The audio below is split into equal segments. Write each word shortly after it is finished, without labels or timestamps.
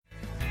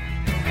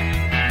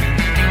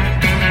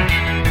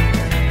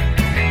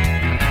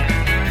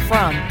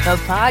from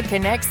the Pod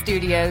Connect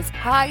Studios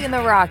high in the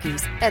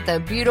Rockies at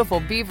the beautiful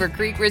Beaver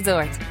Creek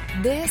Resort,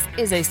 this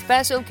is a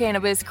special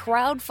cannabis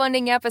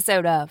crowdfunding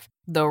episode of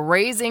the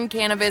Raising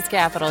Cannabis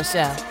Capital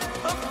Show. A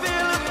feel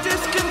of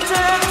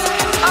discontent,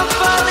 I'm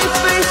finally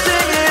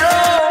facing it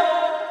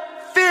all,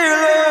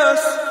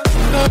 fearless.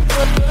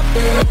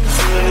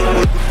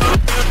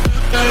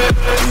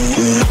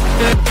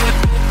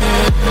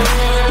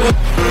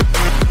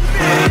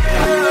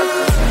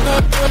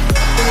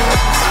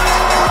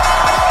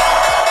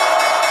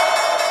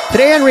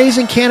 Today on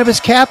Raising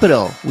Cannabis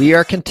Capital, we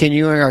are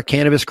continuing our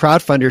Cannabis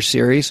Crowdfunder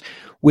series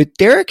with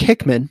Derek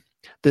Hickman,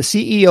 the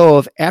CEO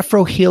of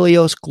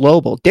Afrohelios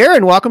Global.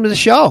 Darren, welcome to the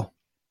show.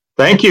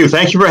 Thank you.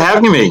 Thank you for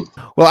having me.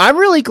 Well, I'm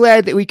really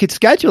glad that we could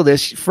schedule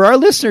this. For our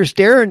listeners,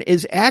 Darren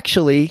is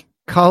actually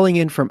calling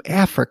in from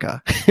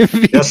Africa.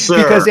 Yes,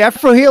 sir. Because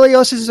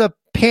Afrohelios is a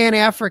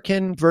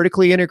Pan-African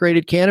vertically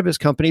integrated cannabis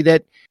company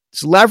that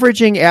is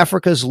leveraging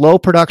Africa's low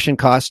production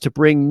costs to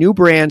bring new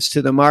brands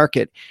to the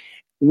market.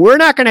 We're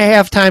not going to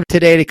have time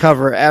today to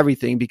cover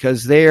everything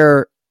because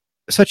they're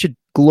such a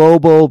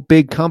global,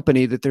 big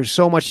company that there's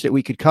so much that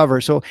we could cover.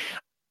 So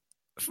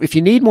if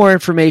you need more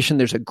information,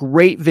 there's a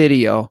great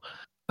video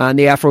on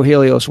the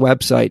Afrohelios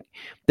website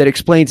that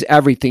explains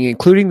everything,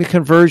 including the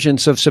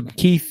convergence of some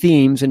key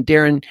themes. And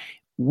Darren,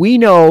 we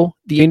know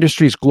the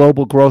industry's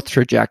global growth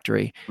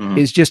trajectory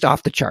is just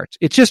off the charts.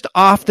 It's just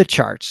off the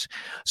charts.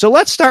 So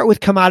let's start with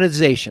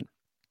commoditization.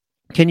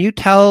 Can you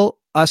tell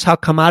us how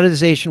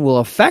commoditization will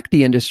affect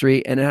the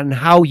industry and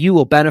how you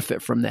will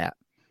benefit from that?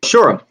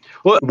 Sure.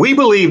 Well, we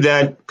believe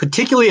that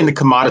particularly in the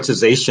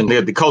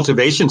commoditization, the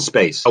cultivation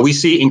space, we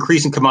see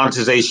increasing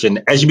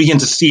commoditization as you begin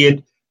to see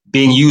it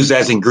being used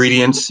as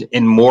ingredients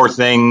in more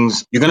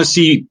things. You're going to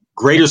see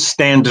greater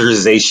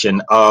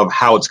standardization of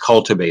how it's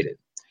cultivated.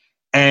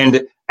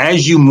 And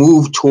as you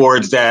move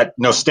towards that,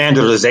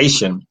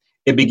 standardization,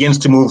 it begins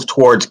to move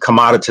towards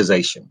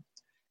commoditization.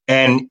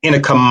 And in a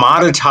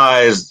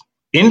commoditized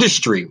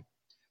industry,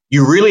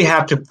 you really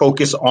have to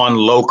focus on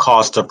low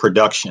cost of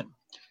production.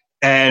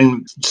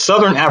 And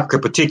Southern Africa,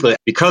 particularly,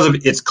 because of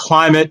its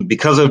climate,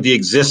 because of the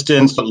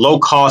existence, low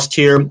cost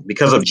here,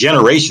 because of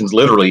generations,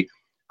 literally,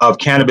 of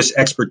cannabis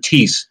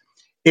expertise,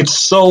 it's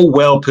so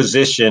well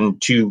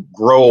positioned to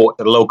grow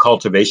at a low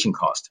cultivation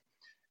cost.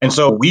 And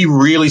so we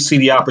really see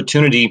the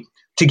opportunity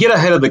to get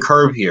ahead of the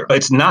curve here.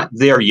 It's not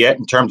there yet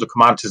in terms of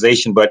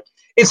commoditization, but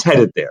it's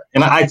headed there.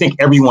 And I think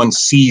everyone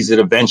sees it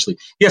eventually.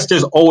 Yes,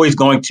 there's always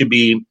going to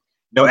be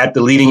at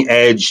the leading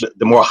edge,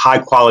 the more high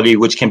quality,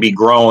 which can be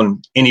grown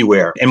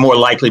anywhere and more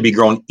likely be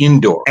grown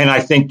indoor. And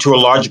I think to a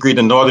large degree,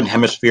 the Northern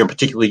Hemisphere,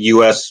 particularly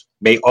U.S.,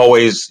 may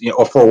always,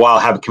 or for a while,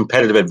 have a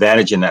competitive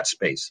advantage in that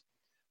space.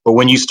 But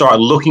when you start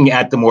looking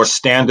at the more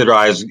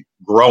standardized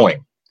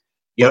growing,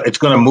 it's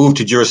going to move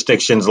to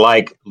jurisdictions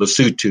like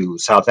Lesotho,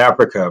 South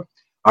Africa.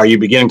 Are you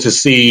beginning to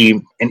see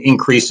an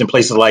increase in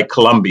places like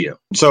Colombia?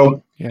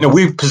 So,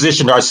 we've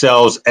positioned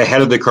ourselves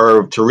ahead of the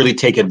curve to really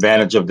take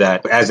advantage of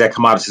that. As that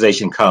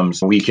commoditization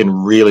comes, we can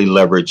really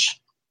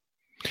leverage.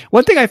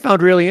 One thing I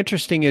found really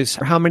interesting is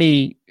how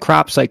many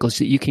crop cycles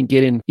that you can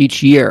get in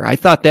each year. I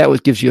thought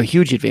that gives you a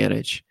huge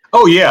advantage.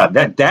 Oh, yeah,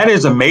 that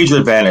is a major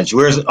advantage.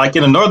 Whereas like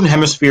in the Northern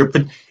Hemisphere,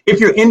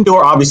 if you're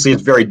indoor, obviously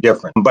it's very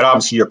different. But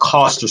obviously your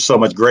costs are so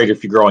much greater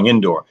if you're growing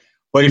indoor.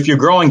 But if you're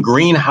growing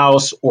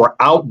greenhouse or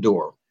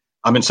outdoor,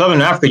 in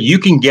Southern Africa, you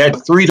can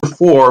get 3 to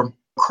 4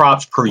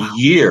 crops per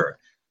year.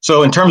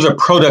 So in terms of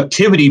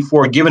productivity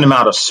for a given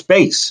amount of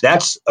space,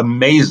 that's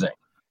amazing.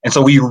 And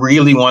so we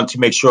really want to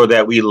make sure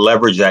that we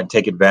leverage that and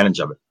take advantage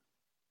of it.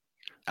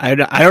 I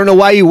don't know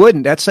why you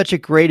wouldn't. That's such a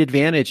great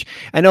advantage.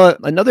 I know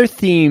another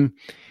theme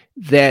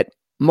that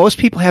most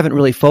people haven't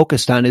really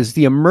focused on is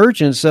the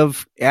emergence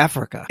of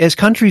Africa. As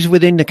countries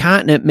within the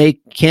continent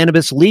make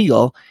cannabis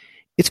legal,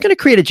 it's going to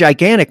create a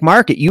gigantic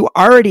market. You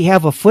already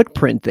have a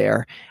footprint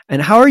there.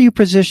 And how are you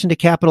positioned to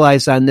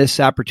capitalize on this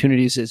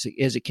opportunities as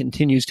it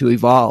continues to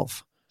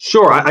evolve?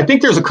 Sure. I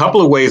think there's a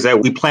couple of ways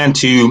that we plan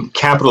to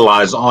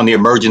capitalize on the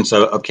emergence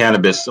of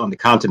cannabis on the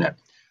continent.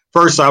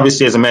 First,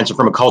 obviously, as I mentioned,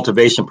 from a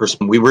cultivation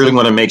perspective, we really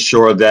want to make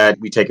sure that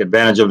we take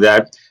advantage of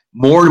that.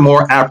 More and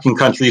more African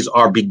countries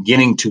are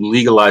beginning to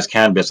legalize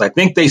cannabis. I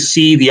think they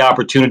see the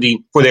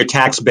opportunity for their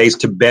tax base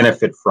to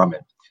benefit from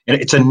it.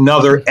 And it's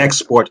another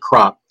export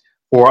crop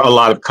for a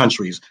lot of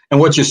countries. And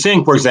what you're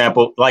seeing, for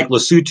example, like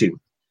Lesotho,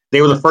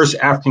 they were the first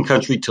African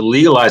country to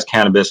legalize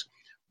cannabis,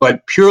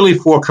 but purely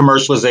for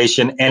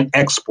commercialization and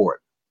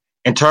export.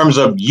 In terms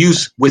of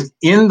use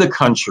within the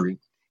country,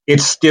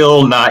 it's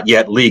still not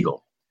yet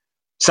legal.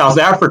 South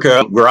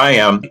Africa, where I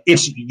am,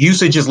 its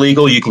usage is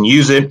legal. You can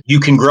use it. You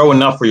can grow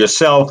enough for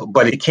yourself,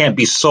 but it can't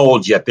be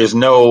sold yet. There's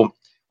no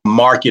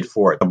market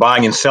for it, the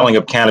buying and selling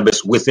of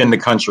cannabis within the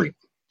country.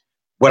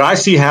 What I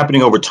see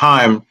happening over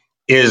time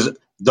is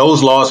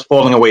those laws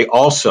falling away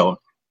also,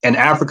 and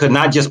Africa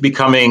not just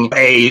becoming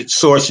a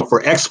source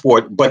for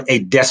export, but a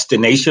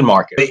destination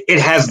market. It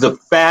has the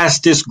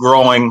fastest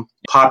growing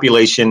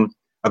population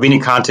of any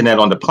continent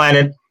on the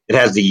planet. It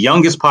has the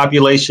youngest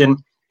population.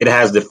 It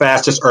has the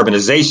fastest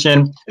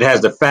urbanization. It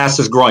has the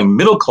fastest growing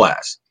middle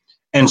class.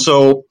 And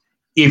so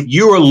if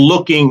you are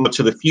looking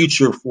to the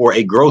future for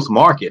a growth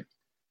market,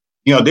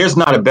 there's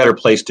not a better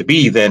place to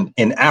be than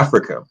in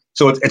Africa.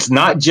 So it's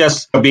not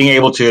just being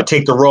able to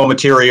take the raw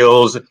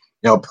materials,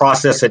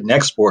 process it and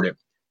export it.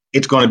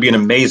 It's going to be an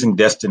amazing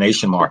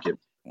destination market.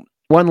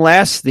 One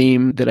last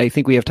theme that I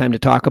think we have time to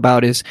talk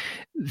about is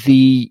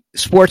the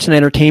sports and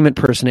entertainment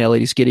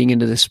personalities getting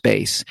into the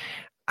space.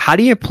 How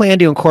do you plan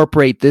to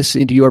incorporate this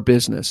into your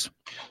business?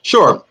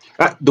 Sure.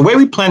 The way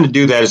we plan to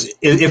do that is,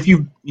 if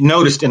you've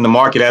noticed in the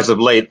market as of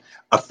late,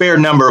 a fair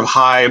number of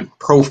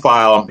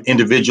high-profile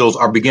individuals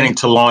are beginning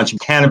to launch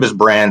cannabis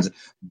brands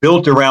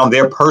built around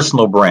their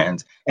personal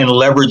brands and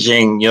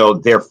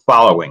leveraging, their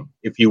following,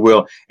 if you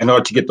will, in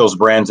order to get those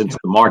brands into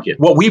the market.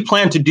 What we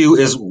plan to do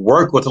is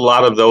work with a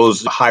lot of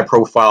those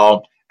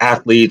high-profile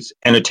athletes,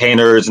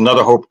 entertainers, and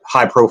other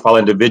high-profile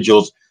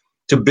individuals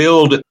to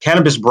build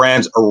cannabis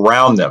brands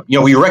around them.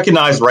 We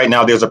recognize right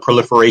now there's a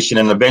proliferation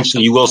and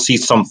eventually you will see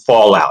some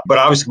fallout. But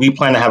obviously we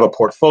plan to have a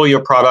portfolio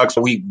of products.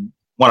 We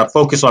want to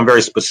focus on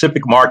very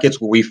specific markets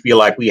where we feel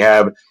like we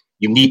have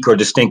unique or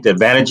distinct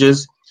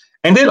advantages.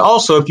 And then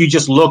also, if you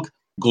just look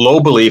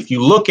globally, if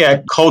you look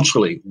at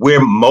culturally, where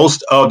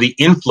most of the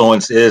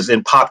influence is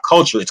in pop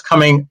culture, it's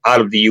coming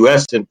out of the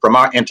US and from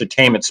our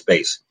entertainment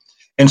space.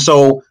 And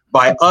so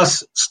by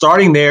us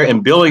starting there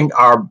and building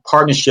our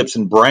partnerships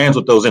and brands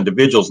with those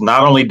individuals,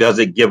 not only does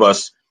it give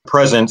us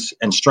presence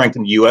and strength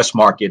in the US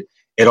market,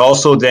 it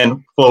also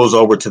then flows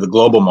over to the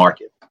global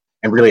market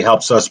and really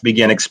helps us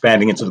begin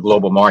expanding into the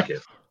global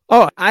market.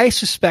 Oh, I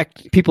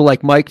suspect people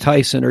like Mike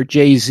Tyson or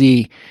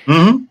Jay-Z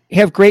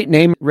have great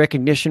name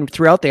recognition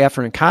throughout the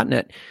African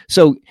continent.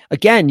 So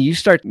again, you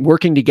start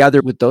working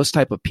together with those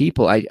type of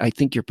people, I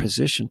think you're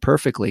positioned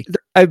perfectly.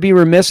 I'd be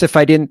remiss if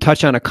I didn't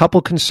touch on a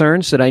couple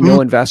concerns that I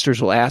know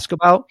investors will ask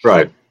about.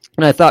 Right.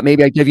 And I thought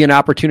maybe I'd give you an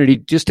opportunity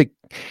just to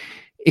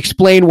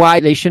explain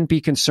why they shouldn't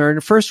be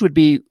concerned. First would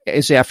be,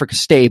 is Africa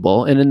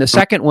stable? And then the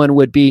second one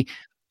would be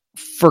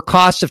for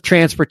cost of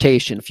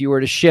transportation. If you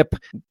were to ship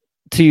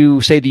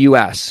to, say, the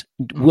U.S.,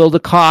 will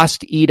the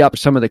cost eat up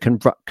some of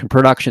the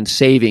production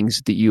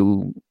savings that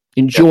you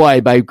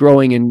enjoy by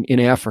growing in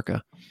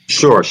Africa?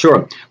 Sure.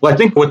 Well, I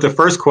think with the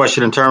first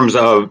question in terms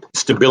of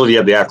stability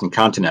of the African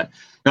continent,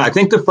 now I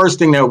think the first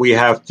thing that we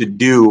have to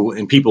do,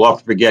 and people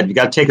often forget, you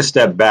got to take a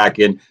step back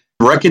and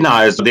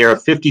recognize there are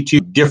 52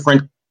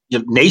 different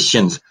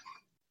nations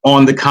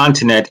on the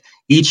continent,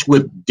 each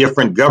with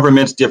different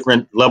governments,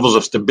 different levels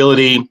of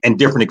stability, and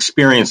different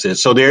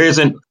experiences. So there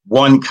isn't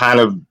one kind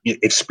of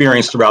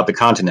experience throughout the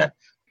continent.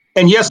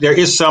 And yes, there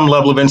is some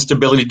level of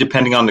instability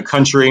depending on the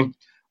country.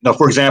 Now,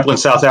 for example, in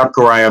South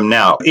Africa, where I am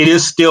now, it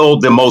is still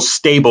the most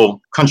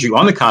stable country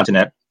on the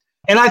continent.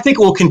 And I think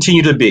it will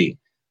continue to be.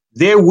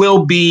 There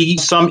will be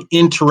some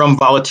interim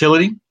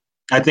volatility,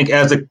 I think,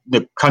 as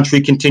the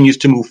country continues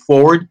to move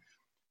forward.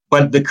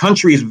 But the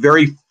country is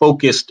very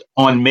focused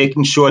on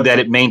making sure that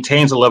it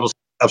maintains a level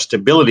of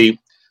stability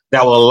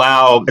that will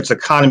allow its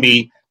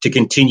economy to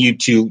continue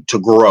to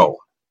grow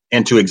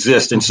and to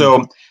exist. And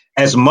so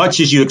as much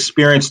as you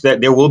experience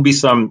that there will be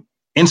some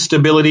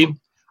instability,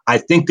 I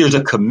think there's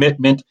a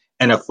commitment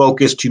and a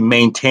focus to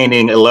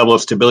maintaining a level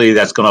of stability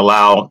that's going to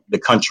allow the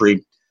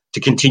country to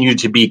continue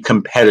to be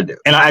competitive.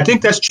 And I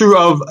think that's true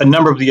of a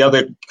number of the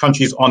other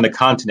countries on the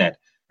continent.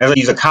 As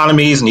these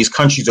economies and these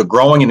countries are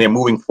growing and they're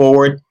moving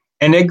forward,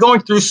 and they're going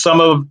through some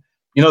of,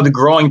 the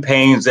growing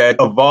pains that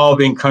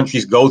evolving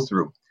countries go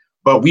through.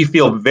 But we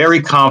feel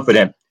very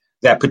confident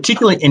that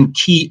particularly in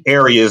key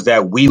areas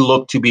that we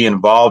look to be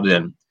involved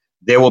in,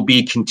 there will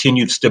be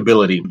continued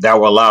stability that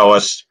will allow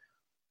us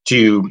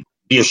to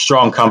be a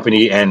strong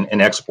company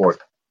and export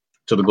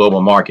to the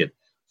global market.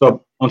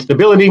 So on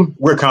stability,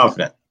 we're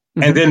confident.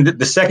 And then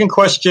the second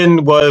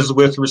question was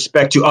with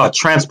respect to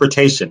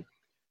transportation.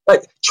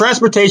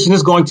 Transportation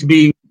is going to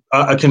be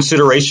a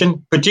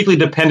consideration, particularly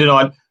dependent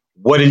on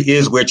what it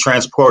is we're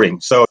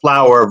transporting. So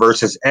flower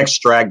versus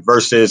extract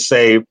versus,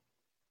 say,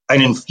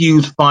 an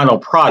infused final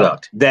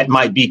product that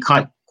might be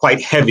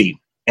quite heavy.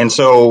 And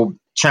so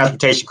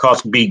transportation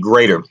costs will be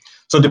greater.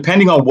 So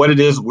depending on what it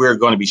is we're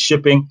going to be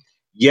shipping,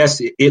 yes,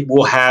 it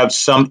will have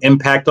some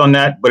impact on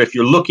that. But if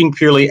you're looking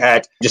purely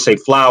at just say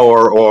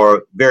flower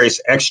or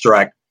various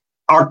extract,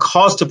 our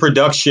cost of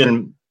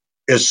production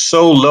is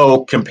so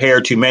low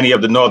compared to many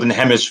of the Northern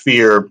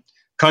Hemisphere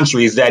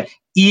countries that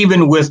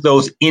even with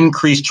those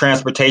increased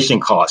transportation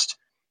costs,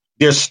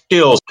 there's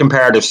still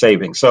comparative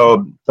savings.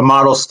 So the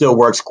model still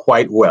works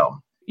quite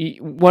well.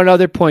 One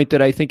other point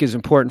that I think is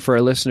important for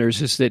our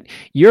listeners is that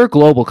you're a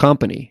global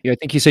company. I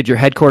think you said your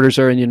headquarters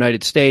are in the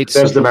United States.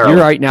 You're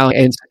right now,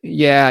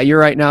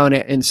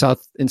 in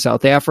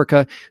South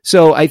Africa.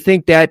 So I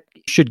think that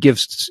should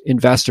give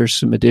investors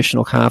some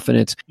additional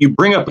confidence. You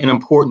bring up an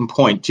important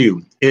point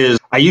too. Is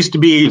I used to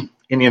be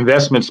in the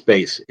investment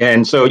space,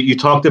 and so you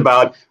talked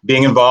about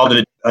being involved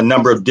in a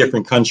number of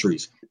different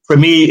countries. For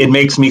me, it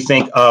makes me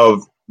think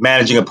of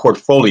managing a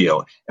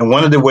portfolio. And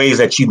one of the ways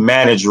that you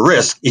manage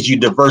risk is you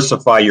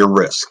diversify your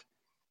risk.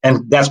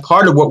 And that's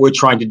part of what we're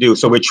trying to do.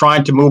 So we're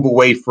trying to move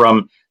away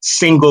from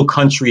single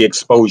country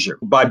exposure.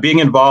 By being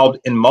involved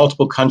in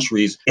multiple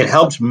countries, it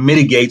helps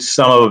mitigate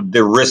some of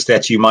the risks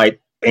that you might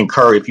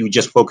incur if you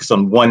just focus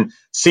on one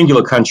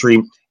singular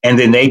country, and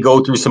then they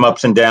go through some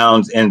ups and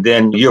downs, and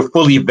then you're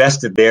fully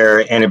vested there,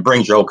 and it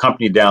brings your whole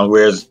company down.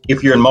 Whereas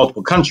if you're in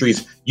multiple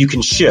countries, you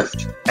can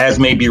shift as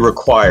may be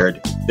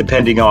required,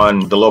 depending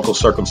on the local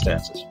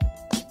circumstances.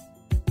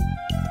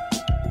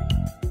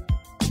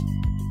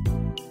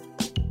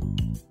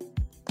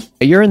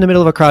 You're in the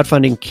middle of a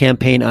crowdfunding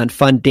campaign on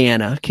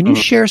Fundana. Can you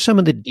share some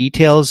of the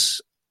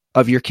details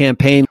of your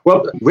campaign?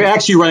 Well, we're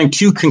actually running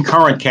two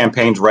concurrent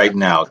campaigns right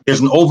now. There's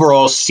an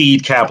overall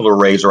seed capital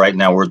raise right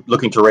now. We're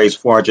looking to raise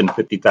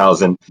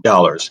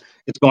 $450,000.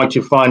 It's going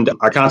to fund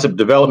our concept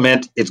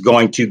development. It's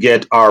going to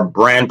get our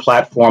brand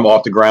platform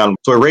off the ground.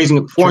 So we're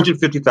raising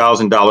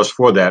 $450,000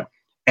 for that.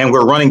 And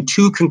we're running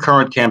two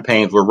concurrent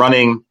campaigns. We're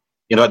running,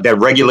 that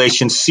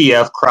Regulation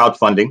CF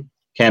crowdfunding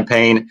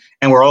campaign,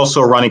 and we're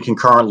also running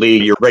concurrently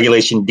your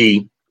Regulation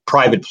D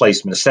private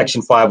placement, a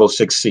Section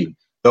 506C.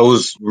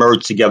 Those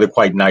merge together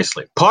quite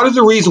nicely. Part of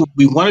the reason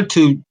we wanted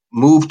to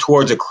move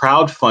towards a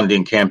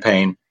crowdfunding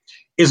campaign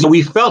is that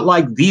we felt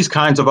like these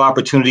kinds of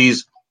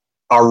opportunities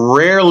are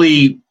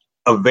rarely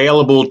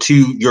available to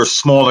your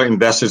smaller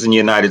investors in the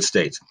United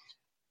States.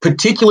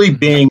 Particularly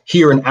being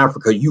here in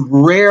Africa, you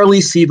rarely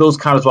see those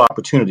kinds of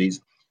opportunities.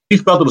 We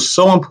felt it was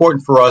so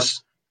important for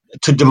us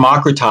to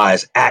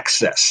democratize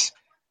access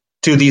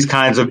to these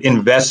kinds of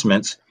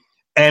investments.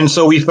 And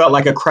so we felt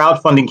like a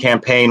crowdfunding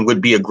campaign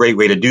would be a great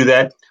way to do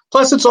that.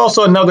 Plus, it's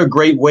also another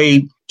great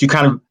way to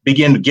kind of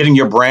begin getting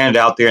your brand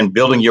out there and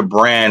building your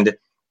brand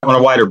on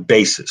a wider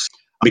basis,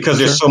 because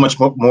there's so much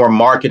more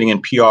marketing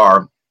and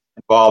PR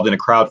involved in a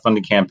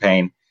crowdfunding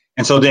campaign.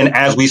 And so then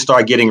as we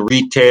start getting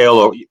retail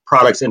or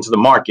products into the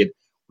market,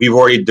 we've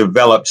already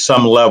developed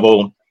some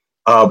level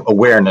of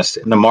awareness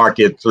in the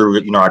market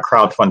through our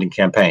crowdfunding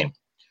campaign.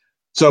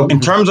 So in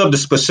terms of the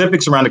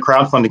specifics around the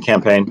crowdfunding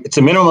campaign, it's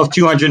a minimum of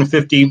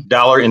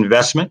 $250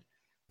 investment.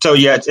 So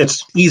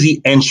it's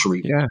easy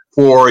entry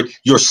for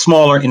your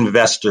smaller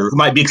investor who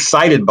might be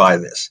excited by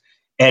this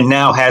and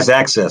now has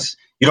access.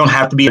 You don't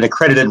have to be an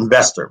accredited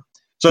investor.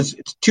 So it's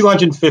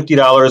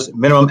 $250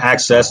 minimum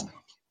access.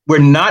 We're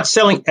not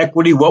selling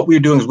equity. What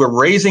we're doing is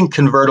we're raising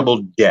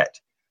convertible debt.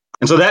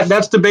 And so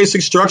that's the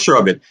basic structure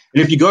of it.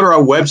 And if you go to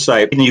our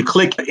website and you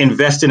click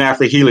Invest in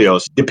Afro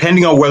Helios,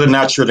 depending on whether or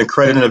not you're an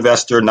accredited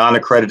investor,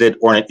 non-accredited,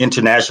 or an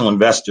international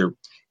investor,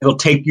 it'll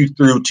take you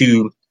through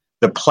to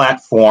the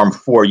platform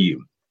for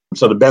you.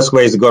 So the best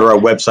way is to go to our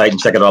website and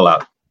check it all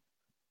out.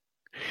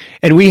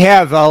 And we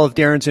have all of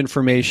Darren's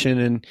information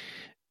and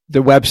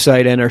the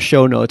website and our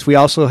show notes. We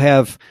also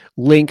have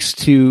links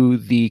to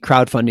the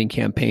crowdfunding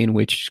campaign,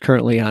 which is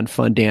currently on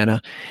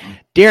Fundana.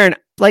 Darren,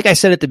 like I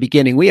said at the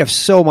beginning, we have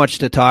so much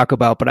to talk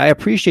about, but I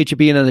appreciate you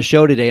being on the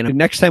show today. And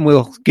next time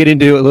we'll get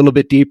into it a little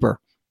bit deeper.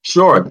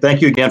 Sure.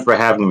 Thank you again for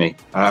having me.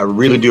 I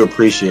really do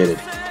appreciate it.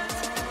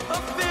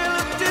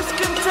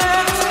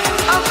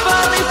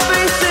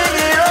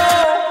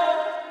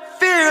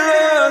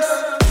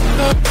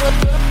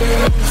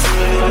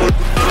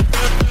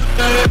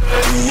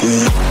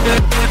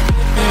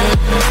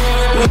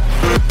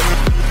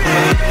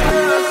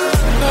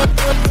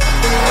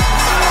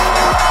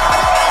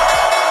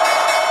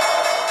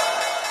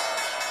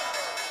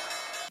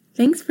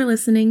 Thanks for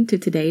listening to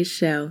today's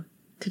show.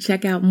 To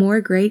check out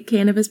more great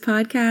cannabis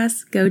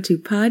podcasts, go to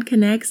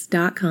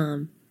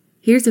podconnects.com.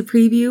 Here's a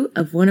preview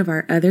of one of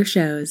our other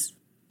shows.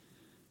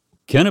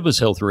 Cannabis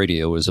Health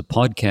Radio is a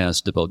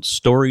podcast about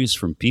stories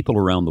from people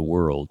around the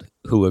world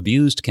who have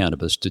used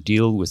cannabis to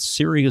deal with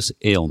serious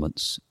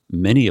ailments,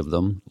 many of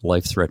them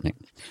life-threatening.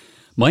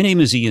 My name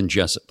is Ian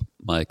Jessup.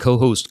 My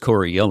co-host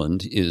Corey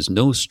Yelland is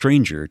no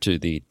stranger to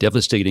the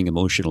devastating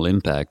emotional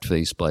impact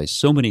faced by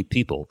so many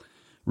people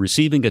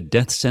receiving a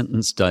death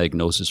sentence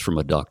diagnosis from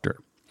a doctor.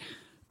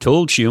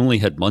 Told she only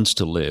had months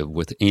to live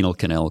with anal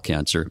canal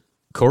cancer,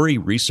 Corey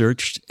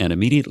researched and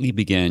immediately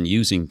began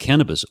using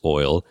cannabis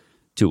oil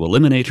to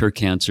eliminate her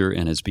cancer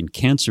and has been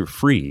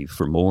cancer-free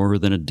for more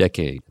than a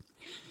decade.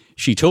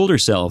 She told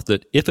herself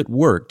that if it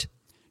worked,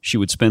 she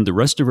would spend the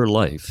rest of her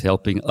life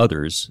helping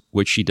others,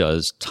 which she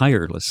does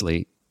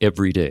tirelessly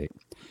every day.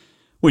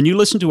 When you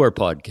listen to our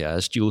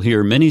podcast, you'll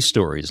hear many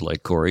stories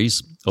like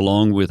Corey's,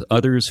 along with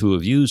others who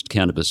have used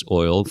cannabis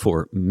oil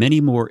for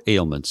many more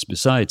ailments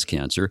besides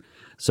cancer,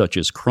 such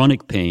as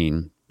chronic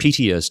pain,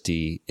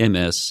 PTSD,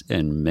 MS,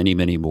 and many,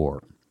 many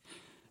more.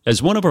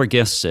 As one of our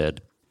guests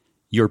said,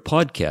 "Your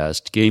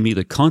podcast gave me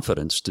the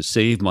confidence to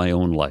save my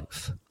own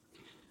life."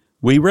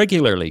 We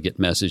regularly get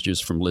messages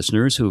from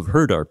listeners who have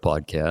heard our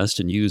podcast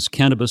and use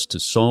cannabis to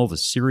solve a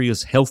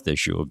serious health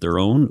issue of their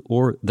own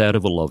or that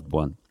of a loved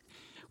one.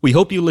 We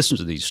hope you listen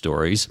to these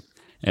stories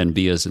and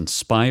be as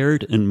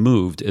inspired and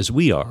moved as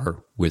we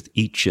are with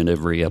each and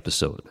every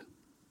episode.